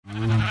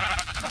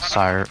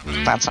So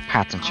that's a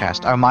pattern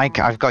chest. Oh, Mike,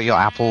 I've got your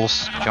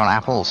apples. Do you want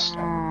apples?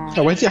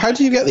 Oh, how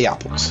do you get the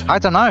apples? I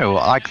don't know.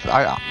 Like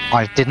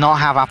I did not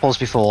have apples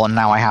before, and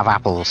now I have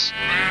apples.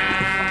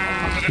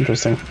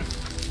 Interesting.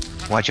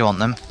 Why do you want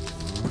them?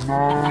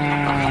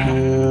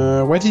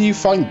 Where did you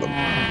find them?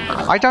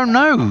 I don't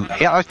know.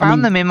 I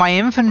found them in my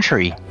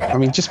inventory. I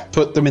mean, just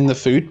put them in the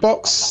food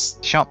box.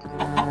 Shop.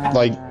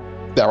 Like,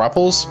 they're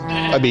apples.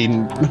 I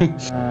mean,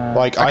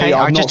 like, okay,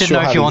 I'm I just not didn't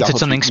sure know if you wanted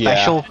something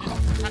special.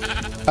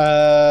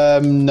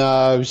 No,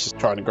 I was just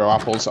trying to grow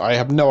apples. I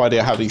have no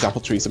idea how these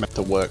apple trees are meant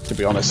to work, to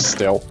be honest,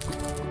 still.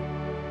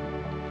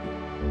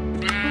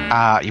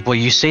 Well,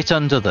 you sit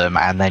under them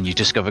and then you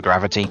discover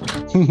gravity.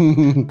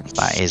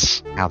 That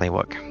is how they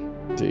work.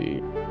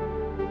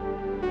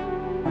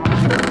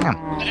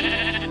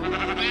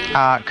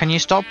 Can you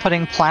stop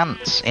putting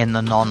plants in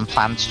the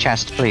non-plants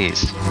chest,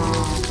 please?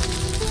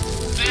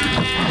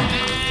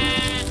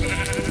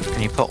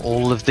 Can you put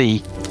all of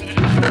the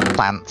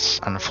plants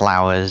and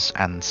flowers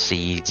and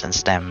seeds and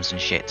stems and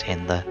shit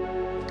in the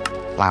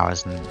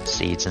flowers and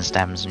seeds and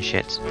stems and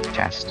shit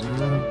chest?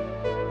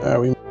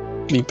 We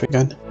sleep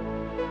again.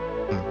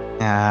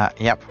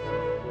 Yep.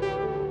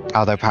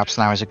 Although perhaps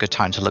now is a good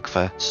time to look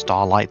for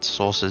starlight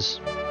sources.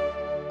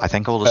 I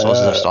think all the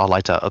sources of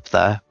starlight are up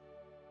there.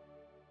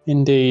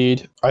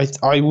 Indeed.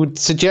 I would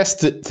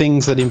suggest that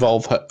things that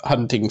involve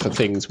hunting for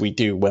things we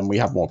do when we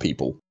have more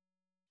people.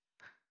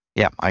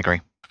 Yeah, I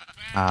agree.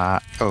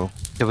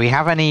 Do we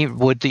have any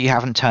wood that you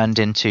haven't turned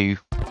into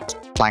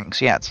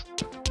planks yet?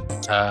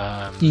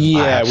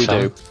 Yeah, we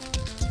do.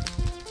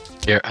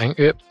 Here,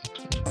 yep.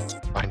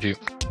 Find you.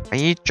 Are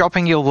you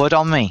dropping your wood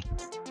on me?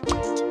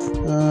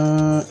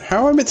 How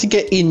am I meant to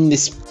get in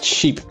this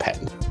sheep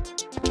pen?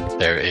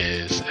 There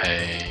is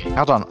a...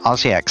 Hold on,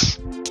 RCX.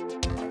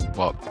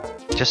 What?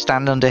 Just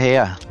stand under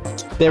here.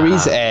 There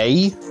is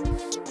a...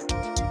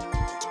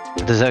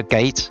 There's a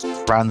gate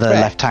round the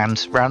left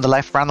hand. Round the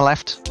left, round the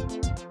left.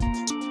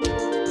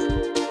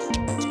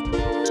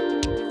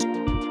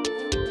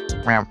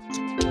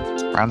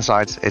 Round the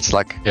sides. It's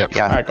like, yep.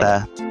 Yeah,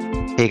 there.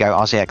 Here you go,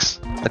 RCX.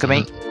 Look at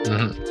me.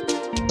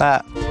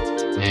 There.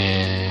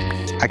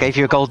 I gave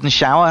you a golden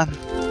shower.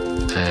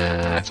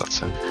 I thought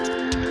so.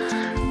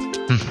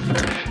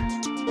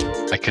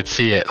 I could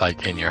see it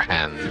like in your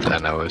hand,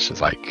 and I was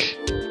just like,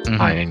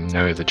 I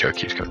know the joke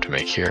he's going to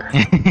make here.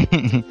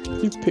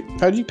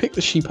 How do you pick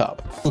the sheep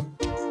up?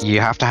 You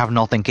have to have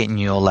nothing in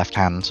your left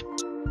hand.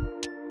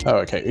 Oh,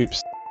 okay.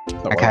 Oops.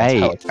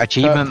 Okay.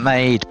 Achievement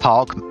made.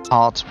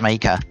 Part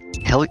maker.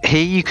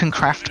 Here you can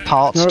craft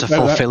parts to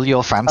fulfill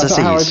your fantasies. That's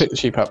not how I pick the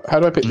sheep up. How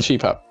do I pick the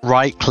sheep up?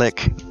 Right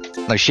click.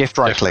 No, shift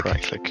right click.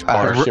 Right click.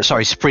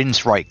 Sorry,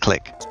 sprint right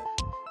click.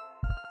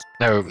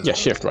 No. Yeah,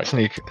 shift right.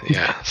 Sneak.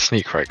 Yeah,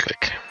 sneak right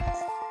click.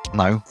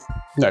 No.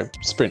 No,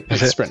 sprint.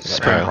 Is it? Sprint.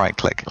 Sprint right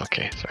click.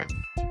 Okay, sorry.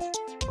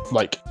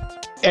 Like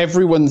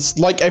everyone's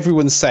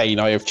saying,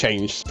 I have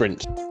changed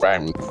sprint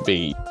round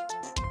B.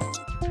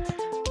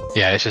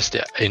 Yeah, it's just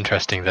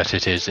interesting that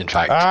it is in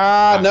fact.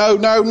 No!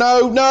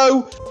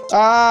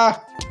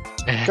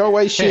 Go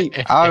away, sheep.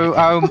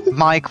 Oh,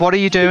 Mike, what are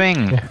you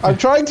doing? I'm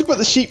trying to put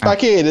the sheep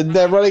back in, and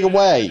they're running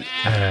away.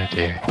 Oh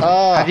dear.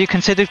 Have you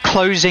considered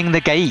closing the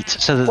gate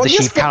so that the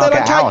sheep cannot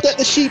get out? I can't get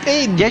the sheep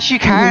in. Yes, you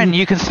can.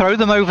 You can throw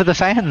them over the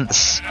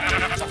fence.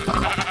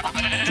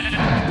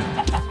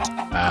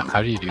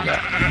 How do you do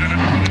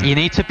that? You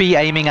need to be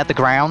aiming at the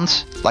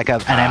ground, like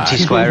an empty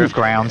square of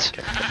ground.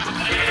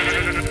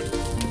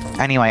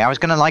 Anyway, I was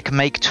gonna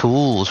make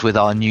tools with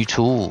our new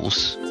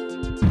tools.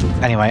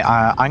 Anyway,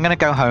 I'm gonna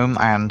go home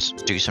and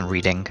do some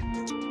reading.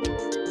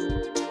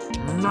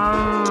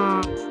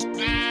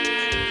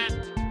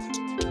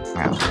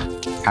 Well,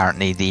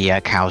 apparently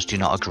the cows do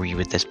not agree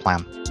with this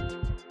plan.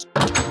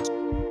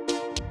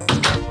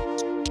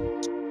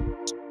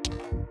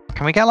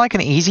 Can we get like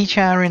an easy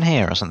chair in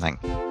here or something?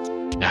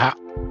 Yeah.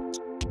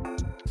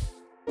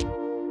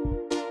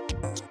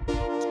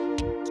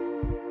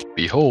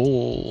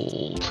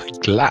 Behold,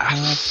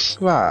 glass.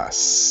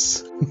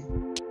 Glass.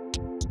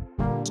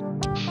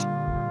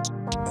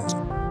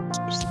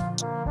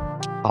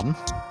 Pardon?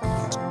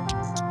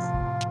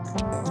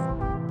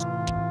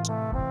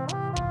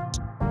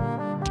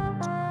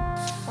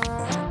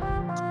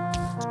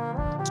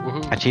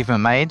 Woohoo.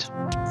 Achievement made.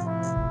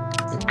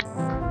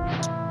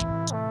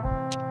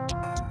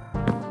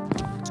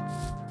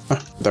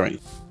 Damn it.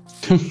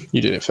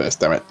 You did it first,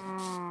 damn it.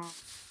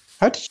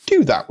 How did you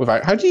do that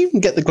without... How do you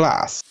even get the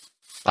glass?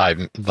 I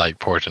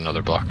poured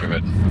another block of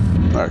it.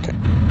 Okay.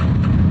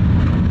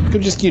 You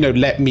could just,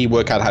 let me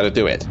work out how to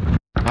do it.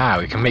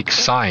 We can make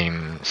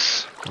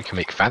signs. We can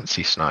make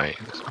fancy signs.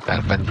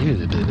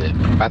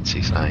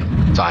 Fancy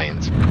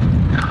signs.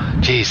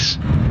 Jeez.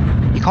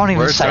 You can't even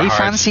Words say are hard.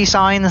 fancy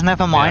signs,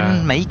 never mind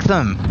Yeah. make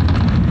them.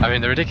 I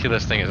mean, the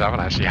ridiculous thing is I haven't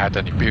actually had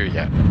any beer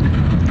yet.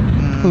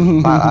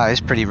 That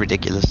is pretty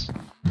ridiculous.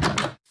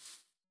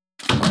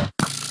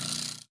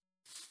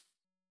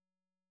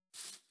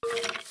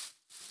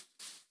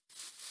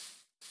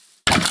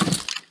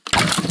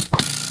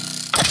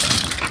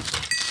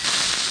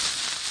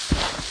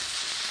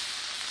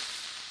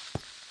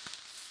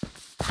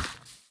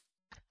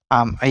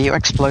 Are you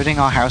exploding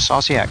our house,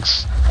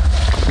 RCX?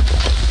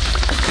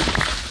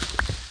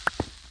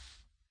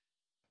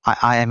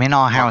 I am in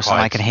our house and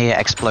I can hear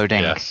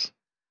exploding. Yes.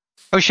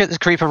 Oh shit, there's a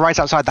creeper right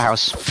outside the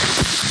house.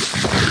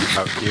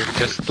 Oh, you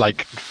just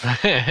like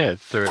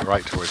threw it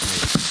right towards me.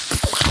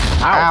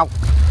 Ow!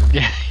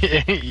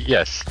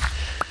 Yes.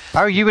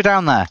 Oh, you were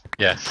down there.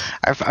 Yes.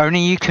 If only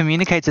you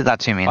communicated that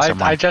to me in some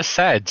way. I just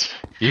said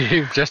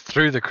you just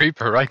threw the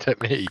creeper right at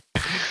me,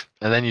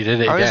 and then you did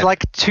it again. I was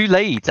like too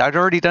late. I'd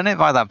already done it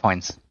by that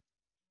point.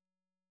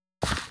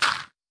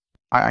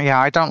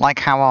 I don't like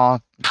how our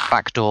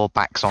back door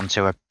backs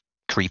onto a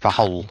creeper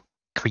hole,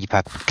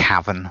 creeper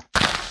cavern.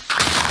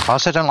 I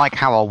also don't like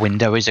how our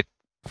window is at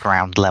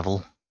ground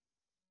level.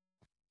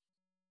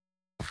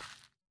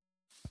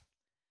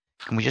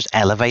 Can we just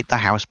elevate the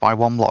house by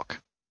 1 block?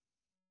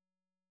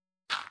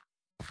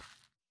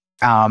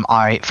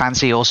 I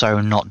fancy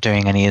also not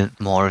doing any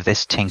more of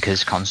this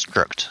Tinker's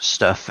Construct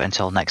stuff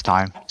until next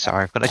time, so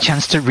I've got a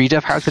chance to read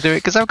up how to do it,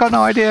 because I've got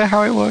no idea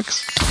how it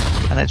works.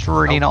 And it's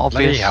really not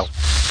obvious.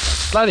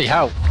 Bloody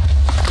hell.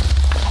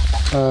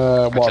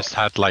 What? I just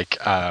had like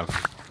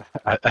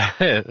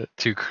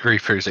 2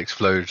 creepers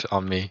explode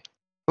on me.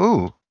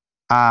 Ooh.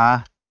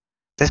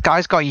 This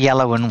guy's got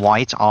yellow and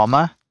white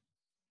armor,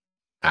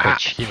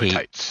 which he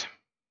Haematite.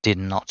 did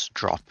not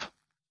drop.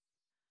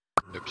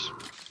 Oops.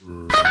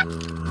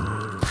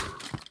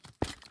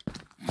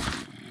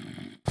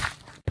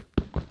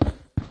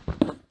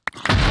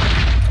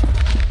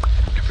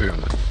 Kaboom.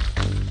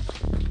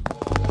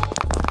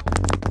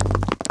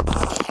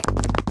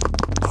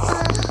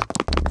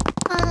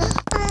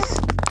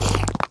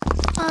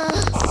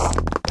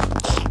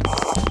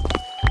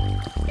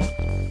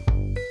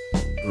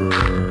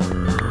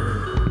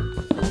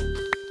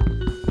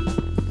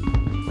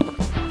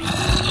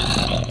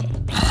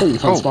 Oh, you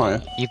found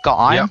fire. You've got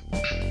iron?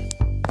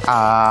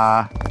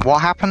 What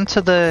happened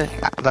to the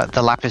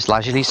lapis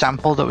lazuli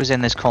sample that was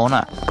in this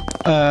corner?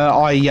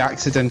 I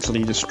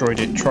accidentally destroyed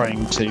it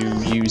trying to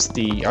use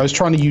the... I was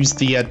trying to use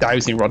the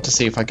dowsing rod to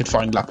see if I could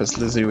find lapis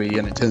lazuli,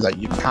 and it turns out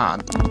you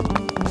can't.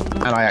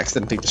 And I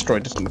accidentally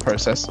destroyed it in the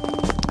process.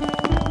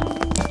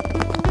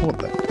 What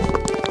the...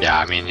 Yeah,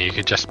 I mean, you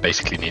could just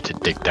basically need to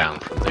dig down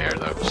from there,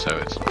 though, so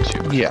it's not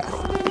too much. Yeah.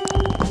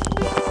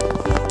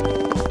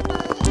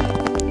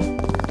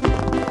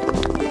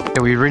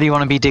 Do we really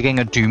want to be digging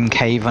a doom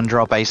cave under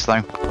our base,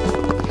 though?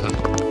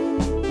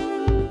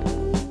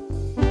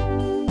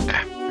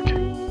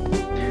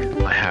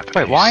 I have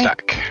Wait, a why?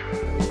 stack.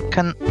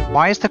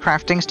 Why is the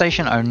crafting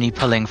station only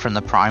pulling from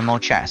the primal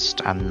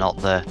chest and not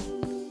the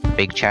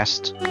big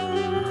chest?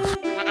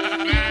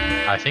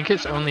 I think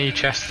it's only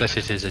chest that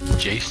it is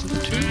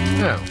adjacent to?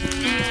 No.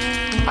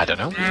 I don't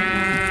know.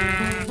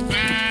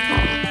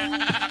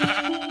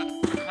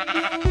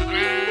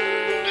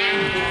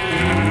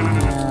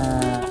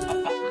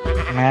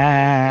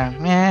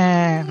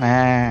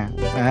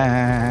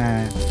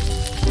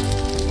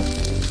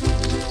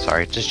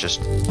 Sorry, just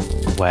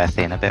wear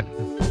thin a bit.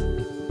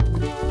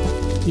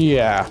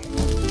 Yeah.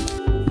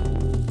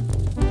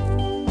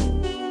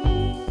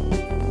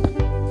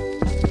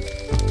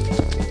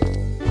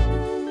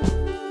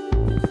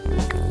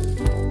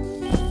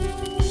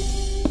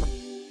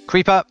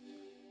 Creeper!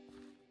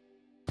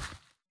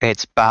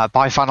 It's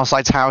by Final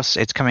Sight's house.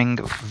 It's coming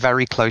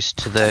very close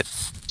to the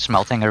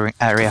smelting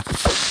area.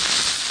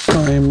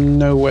 I'm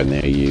nowhere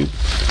near you.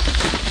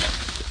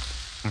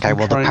 Okay,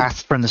 well, the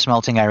path from the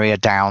smelting area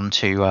down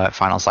to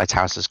Final Sight's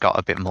house has got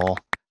a bit more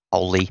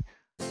holy.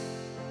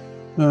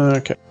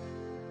 Okay.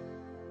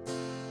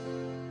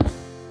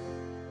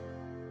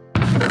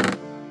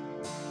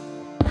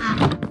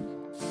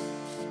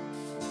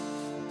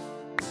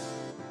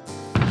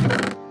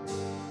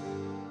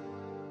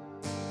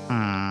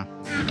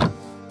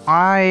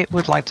 I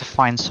would like to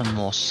find some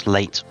more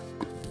slate.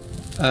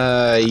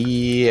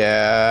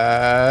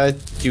 Yeah.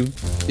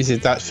 Is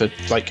it that for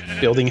like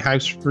building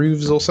house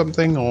roofs or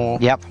something, or?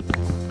 Yep.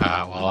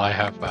 Well, I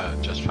have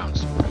just found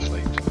some more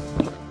slate.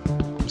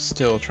 I'm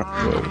still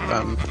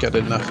trying to get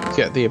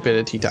the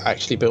ability to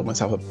actually build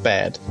myself a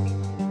bed.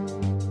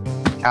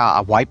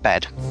 A white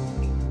bed.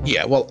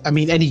 Yeah, well, I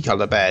mean, any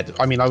color bed.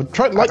 I mean, I would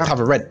like to have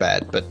a red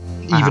bed, but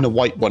even a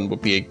white one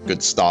would be a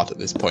good start at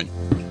this point.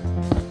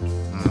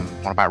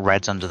 What about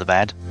reds under the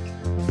bed?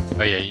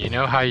 Oh yeah, you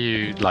know how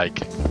you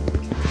like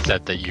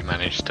said that you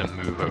managed to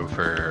move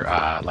over,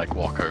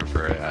 walk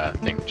over a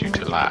thing due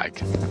to lag?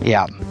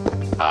 Yeah.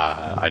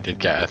 I did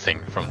get a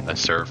thing from the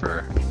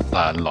server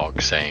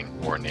log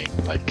saying warning,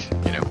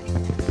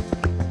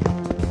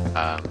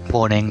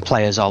 Warning,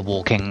 players are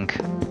walking.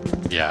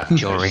 Yeah.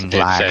 During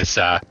lag. It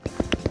says,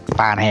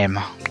 ban him.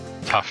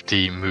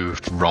 Tufty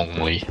moved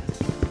wrongly.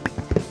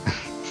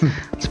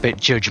 It's a bit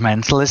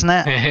judgmental, isn't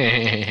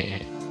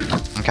it?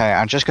 Okay,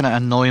 I'm just going to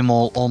annoy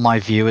all my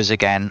viewers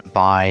again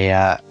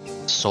by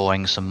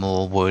sawing some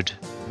more wood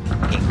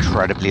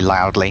incredibly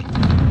loudly.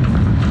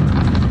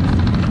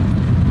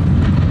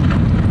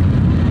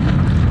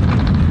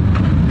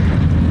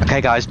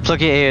 Okay guys,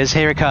 plug your ears,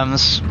 here it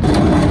comes.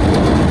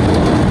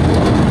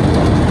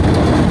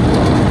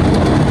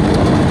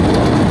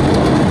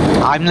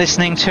 I'm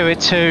listening to it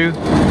too.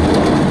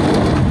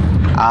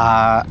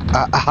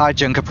 Hi,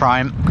 Junker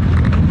Prime.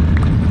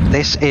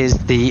 This is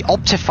the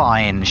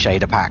Optifine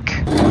shader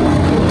pack.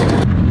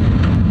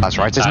 That's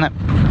right, isn't it?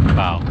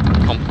 Wow.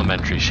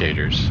 Complementary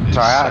shaders.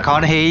 Sorry, I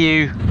can't hear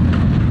you.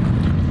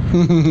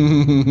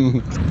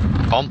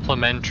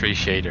 Complementary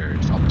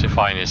shaders.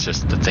 Optifine is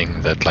just the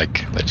thing that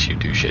like lets you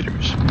do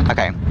shaders.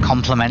 Okay,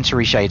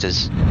 complementary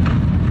shaders.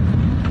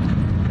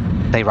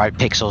 They write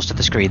pixels to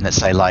the screen that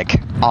say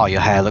like, "Oh,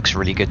 your hair looks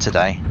really good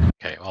today."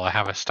 Okay, well I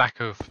have a stack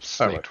of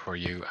slate for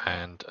you,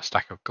 and a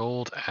stack of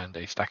gold, and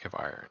a stack of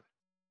iron.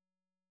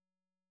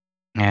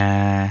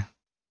 Yeah, I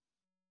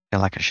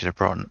feel like I should have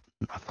brought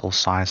a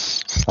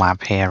full-size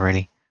slab here,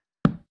 really,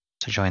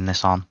 to join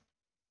this on.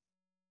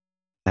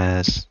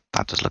 Because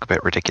that does look a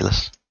bit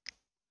ridiculous.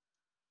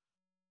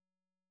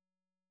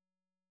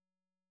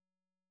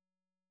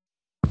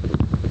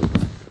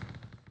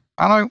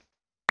 I know.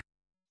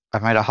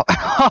 I've made a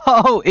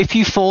oh, if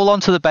you fall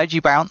onto the bed, you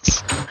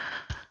bounce.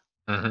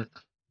 Mm-hmm.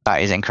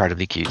 That is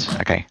incredibly cute.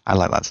 Okay, I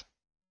like that.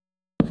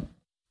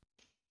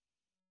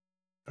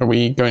 Are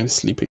we going to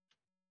sleep?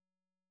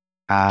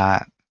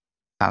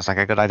 Sounds like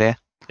a good idea.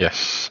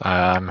 Yes,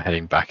 I'm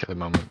heading back at the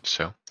moment,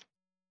 so.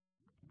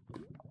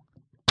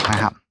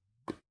 I'm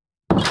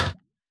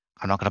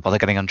not going to bother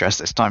getting undressed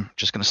this time.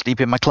 Just going to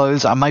sleep in my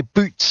clothes and my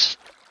boots.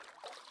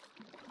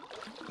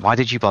 Why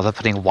did you bother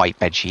putting white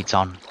bed sheets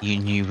on? You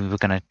knew we were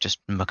going to just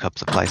muck up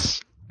the place.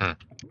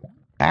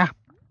 Yeah,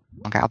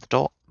 I'll get out the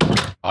door.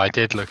 I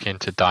did look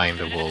into dyeing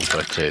the wool,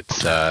 but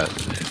it's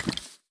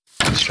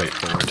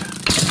straightforward.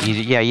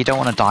 You don't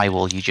want to dye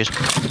wool. You just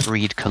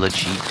breed coloured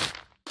sheep.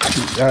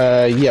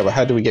 Yeah, but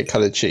how do we get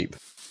coloured sheep?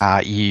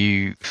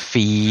 You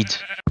feed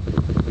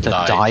the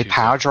dye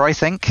powder, I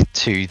think,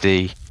 to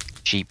the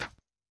sheep.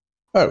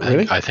 Oh,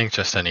 really? I think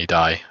just any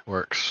dye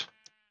works.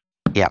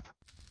 Yep.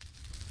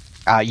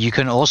 You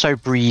can also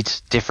breed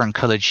different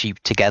coloured sheep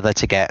together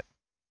to get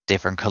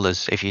different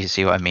colours, if you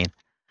see what I mean.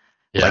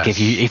 Yes. Like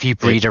if you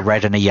breed a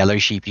red and a yellow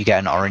sheep, you get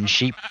an orange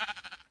sheep.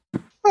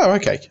 Oh,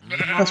 okay.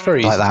 That's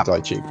very like easy that. to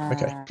dye sheep.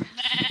 Okay.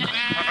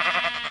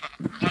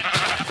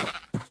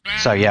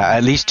 So yeah,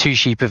 at least 2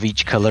 sheep of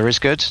each colour is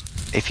good,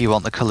 if you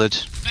want the coloured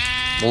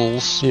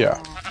wools. Yeah.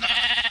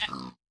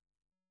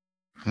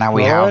 Now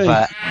we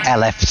have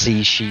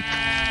LFC sheep.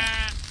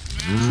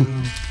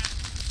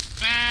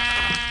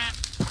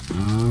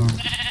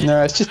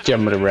 No, it's just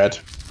generally red.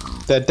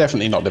 They're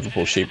definitely not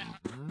Liverpool sheep.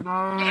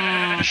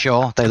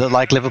 Sure, they look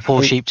like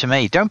Liverpool sheep to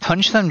me. Don't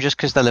punch them just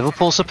because they're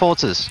Liverpool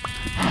supporters.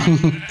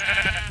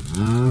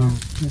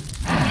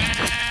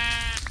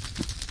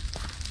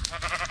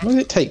 What does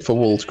it take for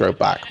wool to grow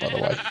back, by the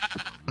way?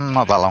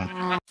 Not that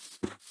long.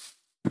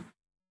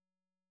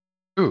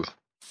 Ooh.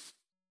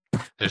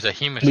 There's a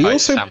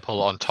hematite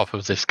sample on top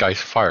of this guy's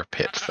fire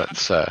pit.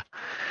 That's a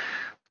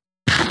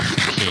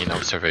keen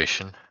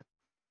observation.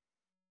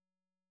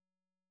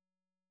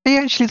 Hey,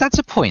 actually, that's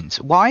a point.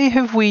 Why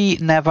have we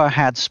never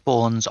had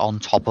spawns on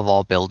top of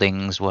our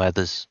buildings where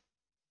there's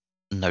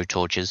no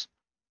torches?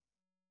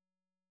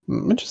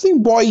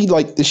 Interesting why,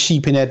 like, the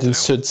sheep in Ed and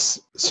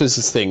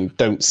Suz's thing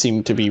don't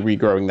seem to be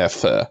regrowing their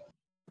fur.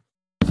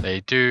 They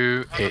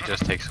do, it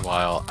just takes a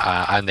while,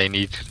 and they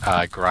need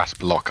grass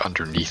block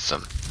underneath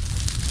them.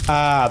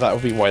 Ah, that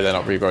would be why they're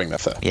not regrowing their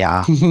fur.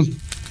 Yeah.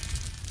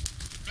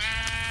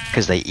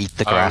 Because they eat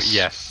the grass. Oh,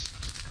 yes.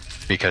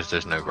 Because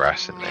there's no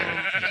grass in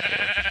there.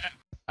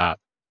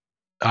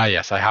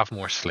 Yes, I have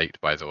more slate,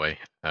 by the way.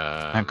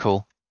 Oh,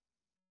 cool.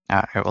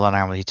 It will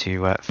allow me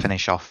to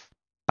finish off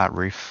that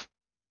roof.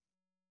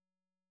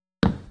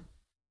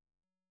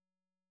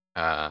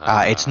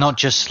 It's not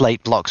just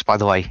slate blocks, by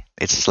the way.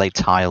 It's slate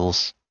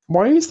tiles.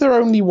 Why is there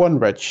only one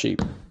red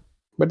sheep?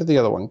 Where did the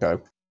other one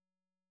go?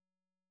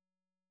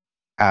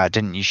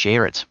 Didn't you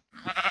shear it?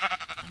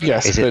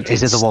 Yes. Is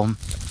it the one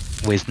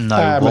with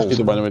no wool? Must be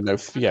the one with no.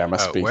 Yeah,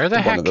 must be. Where the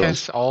heck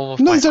is all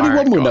of no, my there's only iron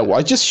one with no gone? wool.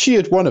 I just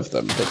sheared one of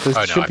them, but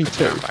there should be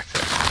 2. Back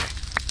there.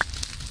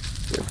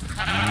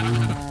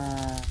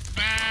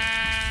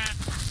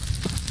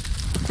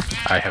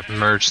 I have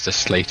merged the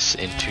slates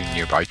into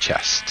nearby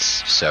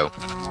chests, so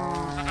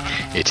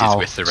it is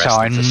with the rest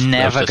of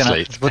the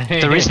slate. But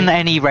there isn't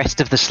any rest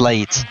of the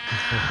slate.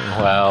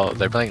 Well,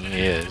 there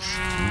blatantly is.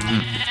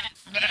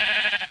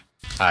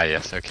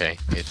 Yes, okay.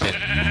 It's in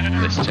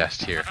this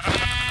chest here.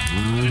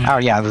 Oh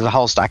yeah, there's a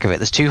whole stack of it.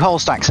 There's 2 whole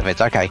stacks of it,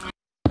 okay.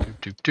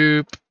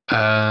 Doop.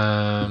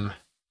 And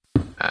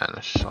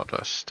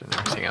sawdust and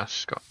everything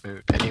else got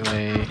moved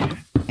anyway.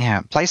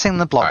 Yeah, placing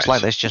the blocks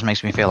like this just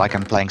makes me feel like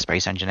I'm playing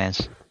Space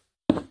Engineers.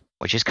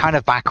 Which is kind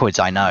of backwards,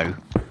 I know.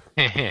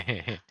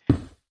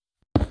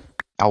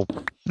 Oh,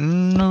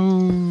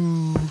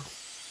 no.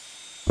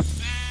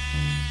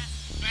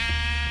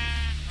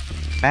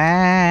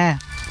 Ah.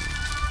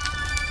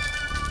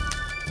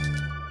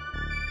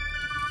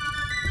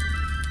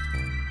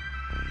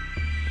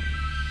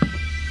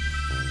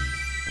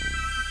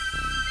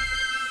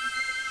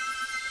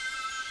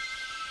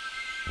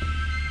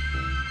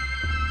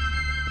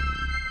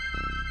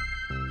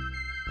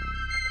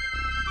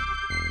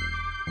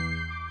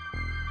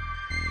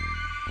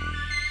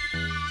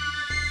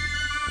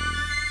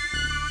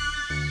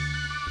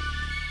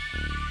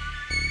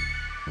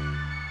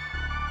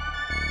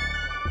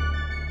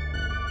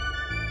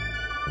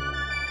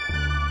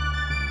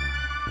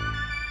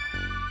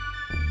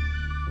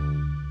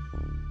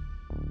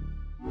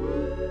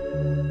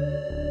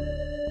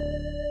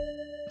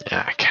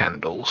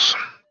 tools.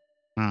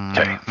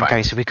 Okay, fine.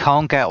 Okay, so we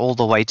can't get all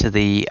the way to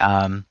the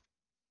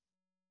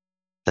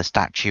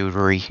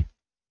statuary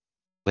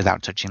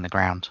without touching the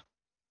ground.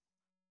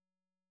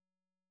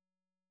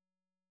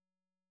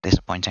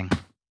 Disappointing.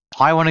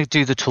 I want to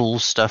do the tool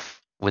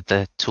stuff with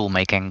the tool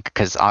making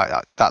because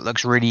that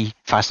looks really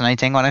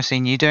fascinating when I've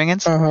seen you doing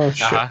it. Oh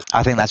shit!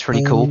 I think that's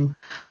pretty cool.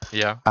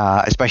 Yeah.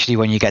 Especially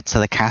when you get to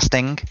the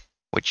casting,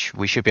 which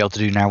we should be able to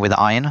do now with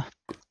iron.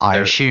 I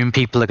assume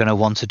people are going to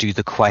want to do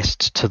the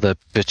quest to the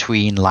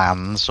Between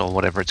Lands or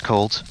whatever it's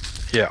called.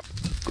 Yeah.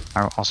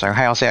 Also,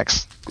 hey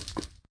RCX.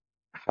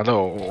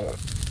 Hello.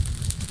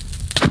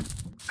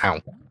 Ow.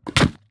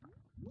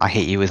 I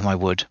hit you with my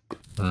wood.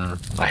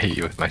 I hit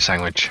you with my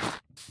sandwich.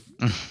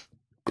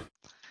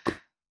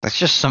 That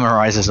just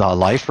summarizes our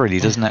life, really,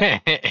 doesn't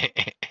it?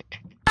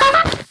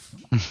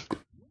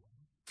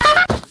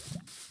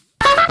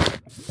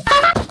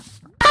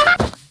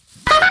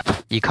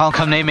 You can't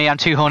come near me, I'm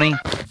too horny.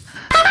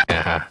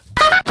 Yeah.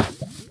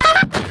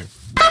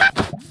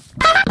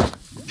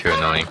 Too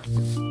annoying.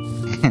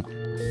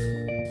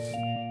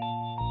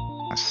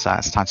 It's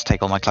time to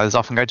take all my clothes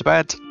off and go to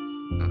bed.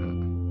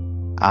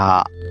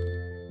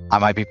 I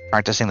might be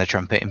practicing the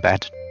trumpet in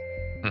bed.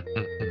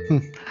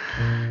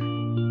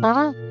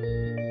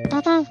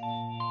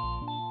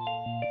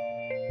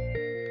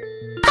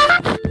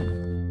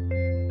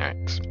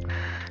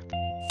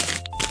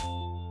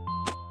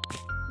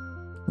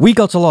 We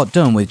got a lot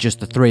done with just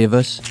the three of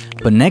us,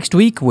 but next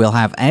week we'll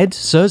have Ed,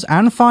 Suz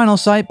and Final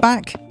Sight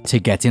back to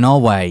get in our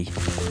way.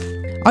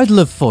 I'd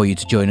love for you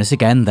to join us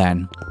again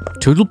then.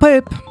 Toodle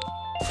pip!